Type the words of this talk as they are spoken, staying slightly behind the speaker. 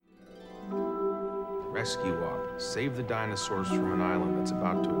Rescue Op. Save the dinosaurs from an island that's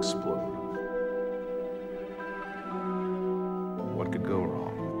about to explode. What could go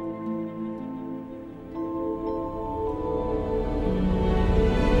wrong?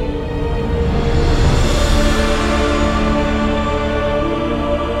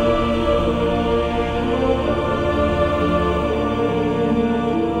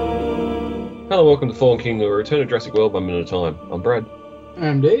 Hello, welcome to Fallen Kingdom, a return to Jurassic World 1 minute at a time. I'm Brad.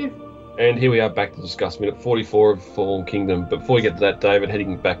 I'm Dave. And here we are back to discuss minute 44 of Fallen Kingdom. But before we get to that, David,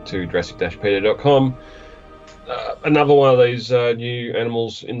 heading back to Jurassic-Pedia.com, another one of these new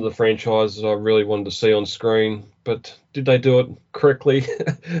animals into the franchise that I really wanted to see on screen. But did they do it correctly?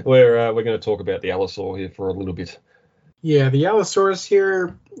 We're going to talk about the Allosaur here for a little bit. Yeah, the Allosaurus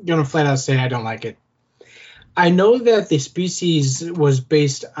here, gonna flat out say I don't like it. I know that the species was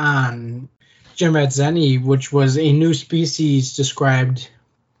based on Gemmadzeni, which was a new species described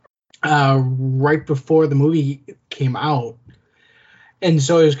right before the movie came out. And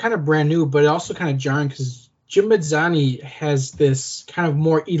so it was kind of brand new, but also kind of jarring because Gemmadzeni has this kind of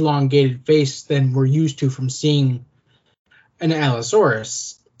more elongated face than we're used to from seeing an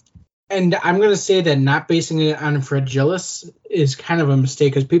Allosaurus. And I'm going to say that not basing it on Fragilis is kind of a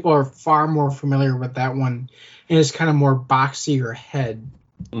mistake because people are far more familiar with that one. And it's kind of more boxier head.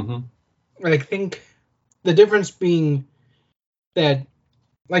 Mm-hmm. I think the difference being that,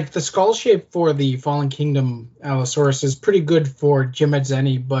 like, the skull shape for the Fallen Kingdom Allosaurus is pretty good for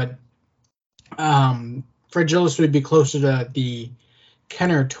Gemmadzeni, but Fragilis would be closer to the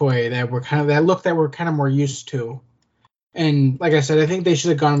Kenner toy that we're kind of more used to. And like I said, I think they should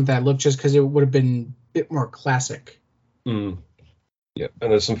have gone with that look just because it would have been a bit more classic. Mm. Yeah,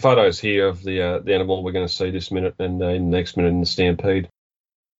 and there's some photos here of the animal we're going to see this minute and in the next minute in the Stampede.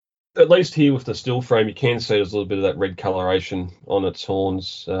 At least here with the still frame, you can see there's a little bit of that red coloration on its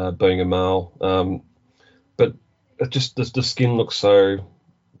horns, being a male. But it just the skin looks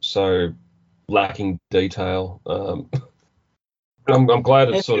so lacking detail. I'm glad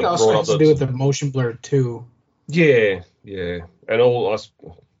it's sort of also brought up. Has to do with the motion blur too. Yeah, and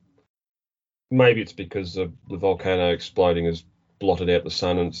maybe it's because of the volcano exploding has blotted out the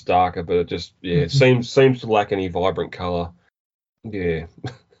sun and it's darker, but it just it seems to lack any vibrant color. Yeah.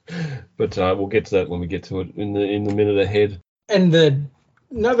 But we'll get to that when we get to it in the minute ahead. And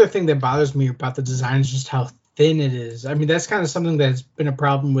another thing that bothers me about the design is just how thin it is. I mean, that's kind of something that's been a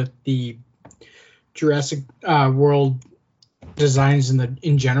problem with the Jurassic World designs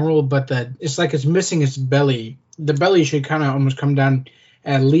in general, but it's like it's missing its belly. The belly should kind of almost come down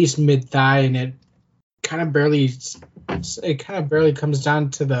at least mid thigh, and it kind of barely comes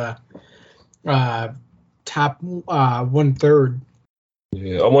down to the top 1/3.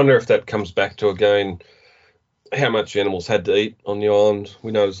 Yeah, I wonder if that comes back to, again, how much animals had to eat on the island.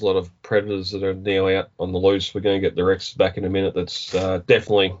 We know there's a lot of predators that are now out on the loose. We're going to get the Rex back in a minute. That's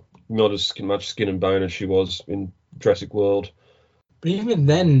definitely not as much skin and bone as she was in Jurassic World. But even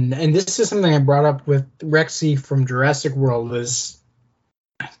then, and this is something I brought up with Rexy from Jurassic World, is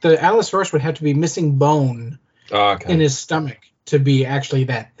the Allosaurus would have to be missing bone in his stomach to be actually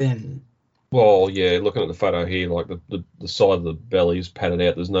that thin. Well, yeah, looking at the photo here, like the side of the belly is padded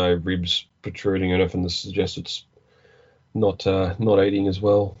out. There's no ribs protruding or anything to suggest it's not eating as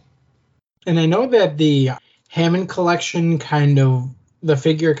well. And I know that the Hammond collection the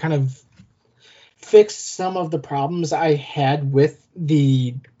figure kind of fixed some of the problems I had with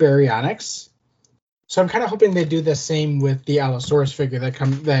the Baryonyx. So I'm kind of hoping they do the same with the Allosaurus figure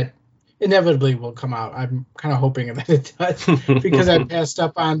that inevitably will come out. I'm kind of hoping that it does because I passed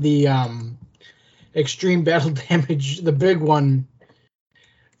up on the Extreme Battle Damage, the big one,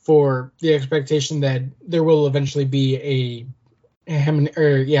 for the expectation that there will eventually be a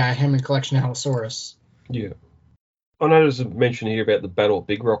Hammond collection Allosaurus. Yeah. I know there's a mention here about the Battle of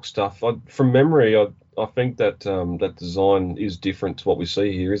Big Rock stuff. From memory, I think that that design is different to what we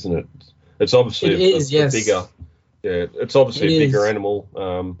see here, isn't it? It's obviously a bigger. Yeah, it's obviously a bigger animal.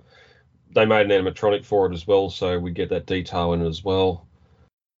 They made an animatronic for it as well, so we get that detail in it as well.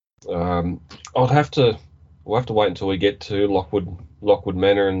 We'll have to wait until we get to Lockwood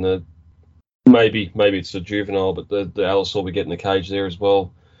Manor and maybe it's a juvenile, but the Allosaur we get in the cage there as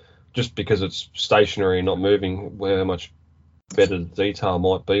well. Just because it's stationary and not moving, how much better the detail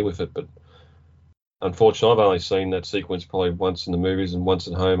might be with it. But unfortunately, I've only seen that sequence probably once in the movies and once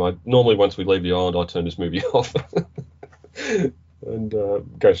at home. Normally, once we leave the island, I turn this movie off and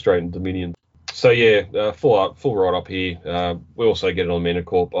go straight into Dominion. So yeah, full right up here. We also get it on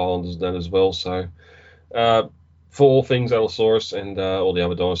Manacorp Island as well. So for all things Allosaurus and all the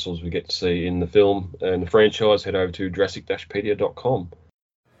other dinosaurs we get to see in the film and the franchise, head over to Jurassic-Pedia.com.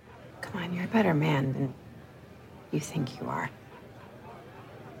 Come on, you're a better man than you think you are.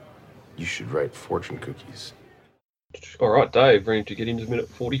 You should write fortune cookies. All right, Dave, ready to get into minute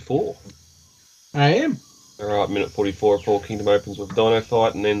 44. I am. All right, minute 44 of Fall Kingdom opens with a dino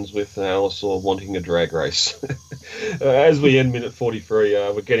fight and ends with Allosaur wanting a drag race. As we end minute 43,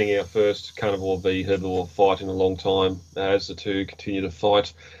 we're getting our first carnivore v herbivore fight in a long time. As the two continue to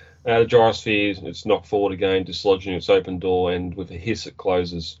fight, the gyrosphere is knocked forward again, dislodging its open door, and with a hiss it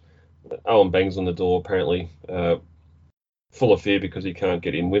closes. Owen bangs on the door, apparently full of fear because he can't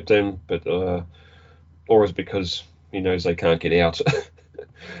get in with them, but or is it because he knows they can't get out.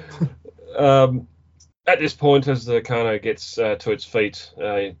 At this point, as the Carno gets to its feet,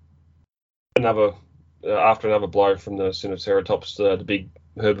 after another blow from the Sinoceratops, the big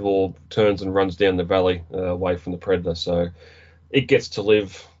herbivore turns and runs down the valley away from the predator. So it gets to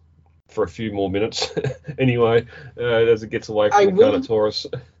live for a few more minutes anyway, as it gets away from the Carnotaurus.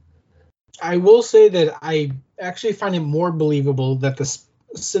 I will say that I actually find it more believable that the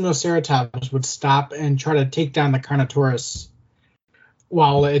Sinoceratops would stop and try to take down the Carnotaurus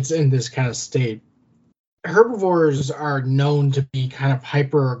while it's in this kind of state. Herbivores are known to be kind of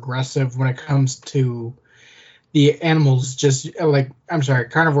hyper aggressive when it comes to the animals,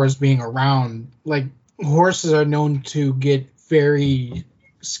 carnivores being around. Like, horses are known to get very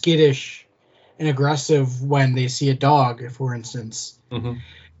skittish and aggressive when they see a dog, for instance. Mm-hmm.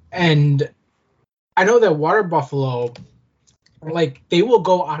 And I know that water buffalo, like, they will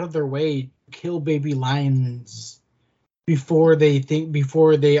go out of their way to kill baby lions before they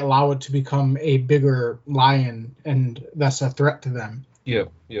allow it to become a bigger lion and thus a threat to them. Yeah.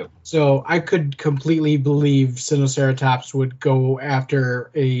 So I could completely believe Sinoceratops would go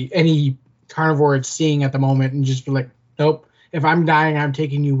after any carnivore it's seeing at the moment and just be like, nope, if I'm dying, I'm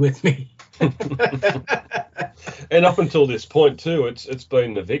taking you with me. And up until this point too, it's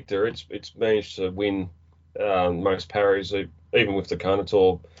been the victor. It's managed to win most parries, even with the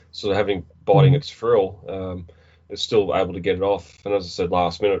Carnotaur sort of biting its frill. It's still able to get it off. And as I said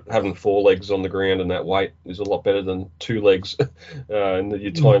last minute, having 4 legs on the ground and that weight is a lot better than 2 legs and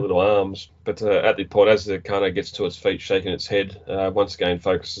your tiny little arms. But at the point, as the Carno gets to its feet, shaking its head, once again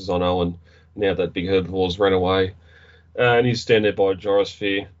focuses on Owen. Now that big herbivore's run away. And he's standing there by a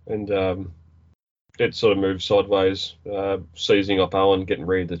gyrosphere, and it sort of moves sideways, seizing up Owen, getting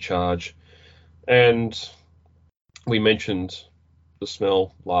ready to charge. And we mentioned the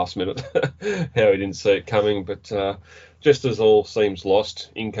smell last minute, how he didn't see it coming, but just as all seems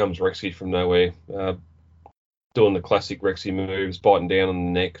lost, in comes Rexy from nowhere, doing the classic Rexy moves, biting down on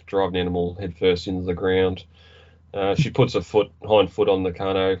the neck, driving the animal headfirst into the ground. She puts her hind foot on the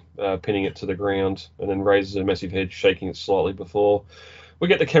Carno, pinning it to the ground, and then raises her massive head, shaking it slightly before we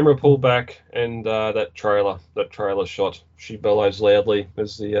get the camera pulled back, and that trailer shot. She bellows loudly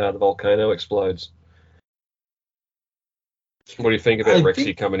as the volcano explodes. What do you think about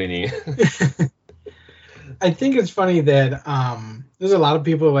Rexy coming in here? I think it's funny that there's a lot of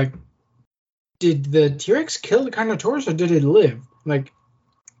people like, did the T-Rex kill the Carnotaurus or did it live? Like,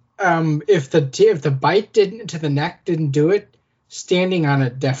 if the bite to the neck didn't do it, standing on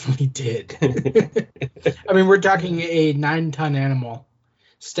it definitely did. I mean, we're talking a 9-ton animal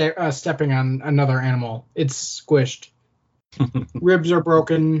stepping on another animal. It's squished. Ribs are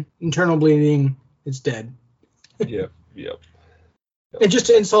broken, internal bleeding. It's dead. Yep. And just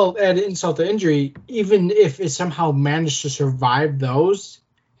to add insult to injury, even if it somehow managed to survive those,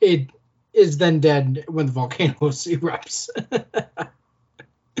 it is then dead when the volcano erupts.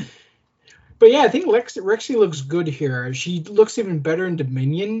 But yeah, I think Rexy looks good here. She looks even better in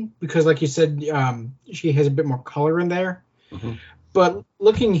Dominion because, like you said, she has a bit more color in there. Mm-hmm. But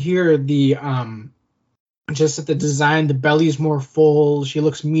looking here, just at the design, the belly's more full. She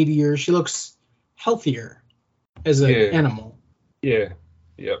looks meatier. She looks healthier as an animal. Yeah.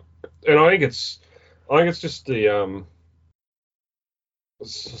 And I think it's just the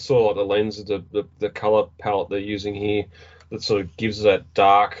sort of like the lens of the color palette they're using here that sort of gives that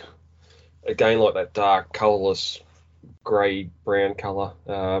dark, again, like that dark colorless grey brown color.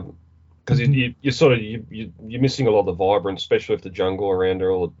 Because you're missing a lot of the vibrance, especially with the jungle around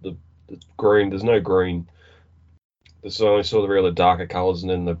her, or the green. There's no green. There's only sort of really darker colours, and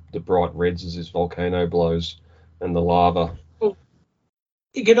then the bright reds as this volcano blows and the lava.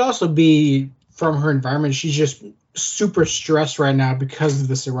 It could also be from her environment. She's just super stressed right now because of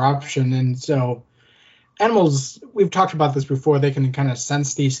this eruption, and so animals, we've talked about this before, they can kind of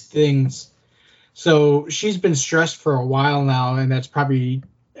sense these things. So she's been stressed for a while now, and that's probably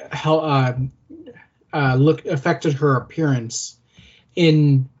affected her appearance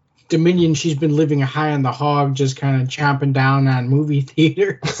in Dominion, she's been living high on the hog, just kind of chomping down on movie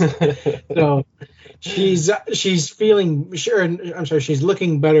theaters. So she's feeling sure. I'm sorry, she's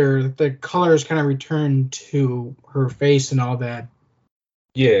looking better. The colors kind of returned to her face and all that.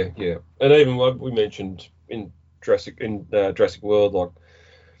 Yeah, and even like we mentioned in Jurassic World, like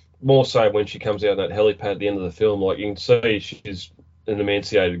more so when she comes out on that helipad at the end of the film, like you can see she's an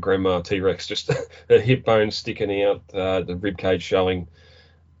emaciated grandma T-Rex, just her hip bones sticking out, the rib cage showing.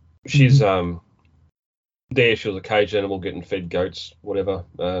 She's there. She was a caged animal getting fed goats, whatever,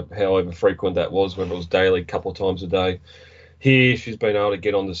 however frequent that was, whether it was daily, a couple of times a day. Here, she's been able to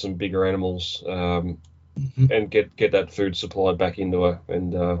get onto some bigger animals and get that food supplied back into her,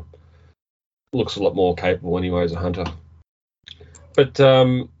 and looks a lot more capable anyway as a hunter. But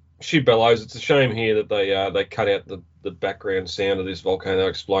she bellows. It's a shame here that they cut out the background sound of this volcano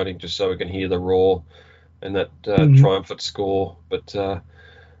exploding just so we can hear the roar and that triumphant score. But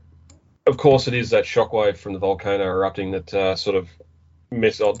of course, it is that shockwave from the volcano erupting that sort of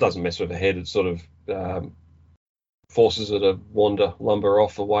doesn't mess with her head. It sort of forces her to lumber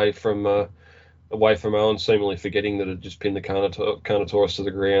off away from Owen, seemingly forgetting that it just pinned the Carnotaurus to the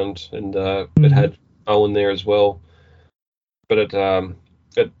ground, and it had Owen there as well. But it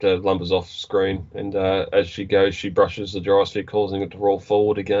lumbers off screen, and as she goes, she brushes the gyrosphere, causing it to roll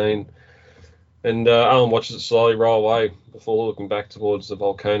forward again. And Owen watches it slowly roll away before looking back towards the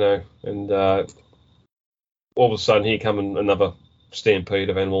volcano. And all of a sudden, here come another stampede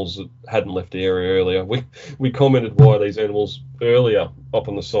of animals that hadn't left the area earlier. We commented why these animals earlier up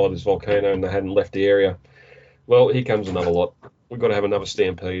on the side of this volcano and they hadn't left the area. Well, here comes another lot. We've got to have another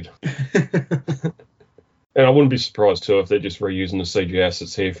stampede. And I wouldn't be surprised too if they're just reusing the CG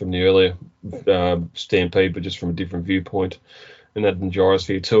assets here from the earlier stampede, but just from a different viewpoint, and adding the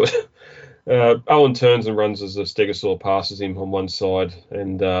gyrosphere to it. Owen turns and runs as the stegosaur passes him on one side,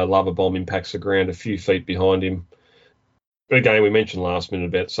 and lava bomb impacts the ground a few feet behind him. Again, we mentioned last minute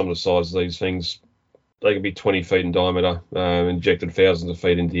about some of the size of these things. They can be 20 feet in diameter, injected thousands of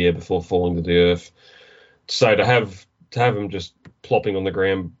feet into the air before falling to the earth. So to have them just plopping on the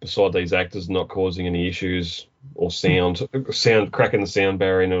ground beside these actors, not causing any issues or sound cracking the sound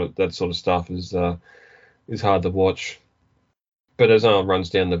barrier and that sort of stuff is hard to watch. But as Owen runs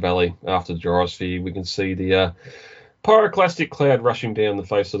down the valley after the gyrosphere, we can see the pyroclastic cloud rushing down the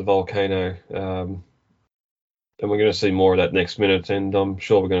face of the volcano. And we're going to see more of that next minute, and I'm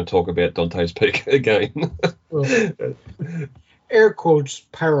sure we're going to talk about Dante's Peak again. Well, air quotes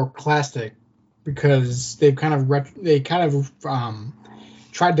pyroclastic, because they've kind of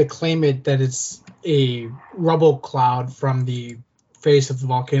tried to claim it that it's a rubble cloud from the face of the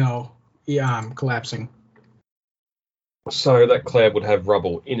volcano collapsing. So that cloud would have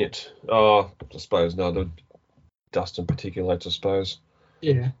rubble in it. I suppose no, the dust and particulates, I suppose.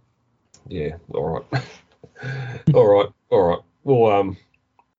 Yeah. Yeah. All right. All right.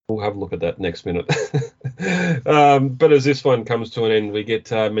 We'll have a look at that next minute. But as this one comes to an end, we get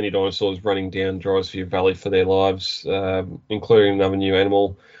many dinosaurs running down Gyrosphere Valley for their lives, including another new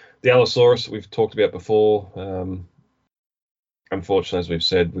animal, the Allosaurus we've talked about before. Unfortunately, as we've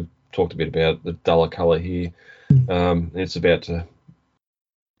said, we've talked a bit about the duller colour here. It's about to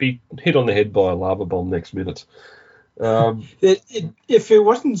be hit on the head by a lava bomb next minute. If it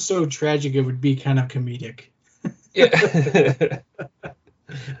wasn't so tragic, it would be kind of comedic. Yeah.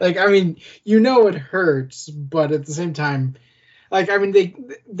 Like, I mean, it hurts, but at the same time, like, I mean,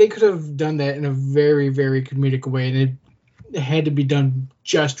 they could have done that in a very, very comedic way, and it had to be done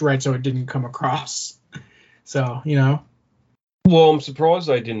just right so it didn't come across. So, Well, I'm surprised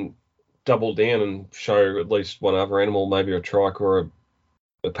they didn't double down and show at least one other animal, maybe a trike or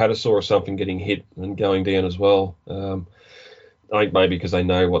a patasaur or something getting hit and going down as well. I think maybe because they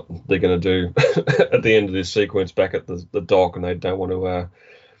know what they're going to do at the end of this sequence back at the dock, and they don't want to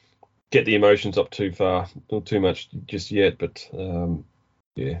get the emotions up too far, not too much just yet. But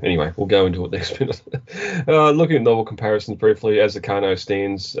yeah, anyway, we'll go into it next minute. Looking at novel comparisons briefly, as the Carno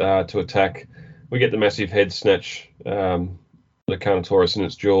stands to attack, we get the massive head snatch, the Carnotaurus in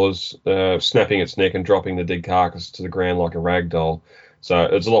its jaws, snapping its neck and dropping the dead carcass to the ground like a rag doll. So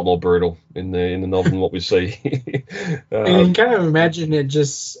it's a lot more brutal in the novel than what we see. And you can kind of imagine it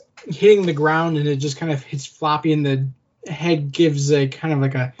just hitting the ground, and it just kind of hits floppy, and the head gives a kind of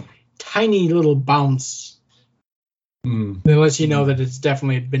like a tiny little bounce. That lets you know that it's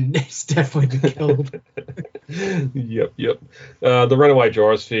definitely been killed. Yep. The runaway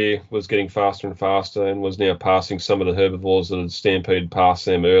gyrosphere was getting faster and faster, and was now passing some of the herbivores that had stampeded past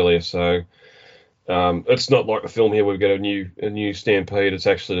them earlier. So it's not like the film here. We've got a new stampede. It's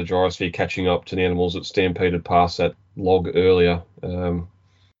actually the gyrosphere catching up to the animals that stampeded past that log earlier.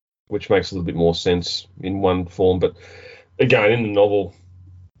 which makes a little bit more sense in one form. But again, in the novel,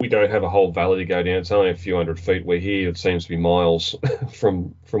 we don't have a whole valley to go down. It's only a few hundred feet. Where here it seems to be miles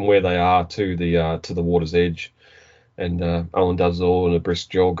from where they are to the water's edge. And Owen does it all in a brisk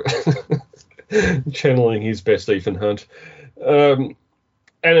jog, channeling his best Ethan Hunt. And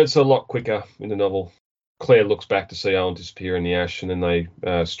it's a lot quicker in the novel. Claire looks back to see Owen disappear in the ash, and then they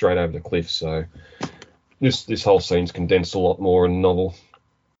straight over the cliff. So this whole scene's condensed a lot more in the novel,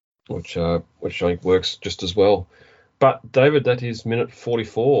 which I think works just as well. But David, that is minute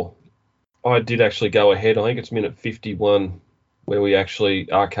 44. I did actually go ahead. I think it's minute 51 where we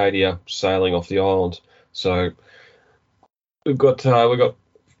actually Arcadia sailing off the island. So we've got a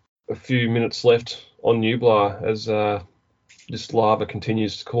few minutes left on Nublar as this lava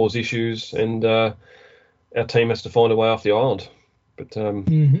continues to cause issues, and our team has to find a way off the island. But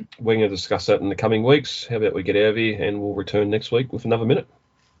we're going to discuss that in the coming weeks. How about we get out of here, and we'll return next week with another minute.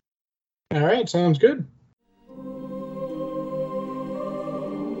 All right, sounds good.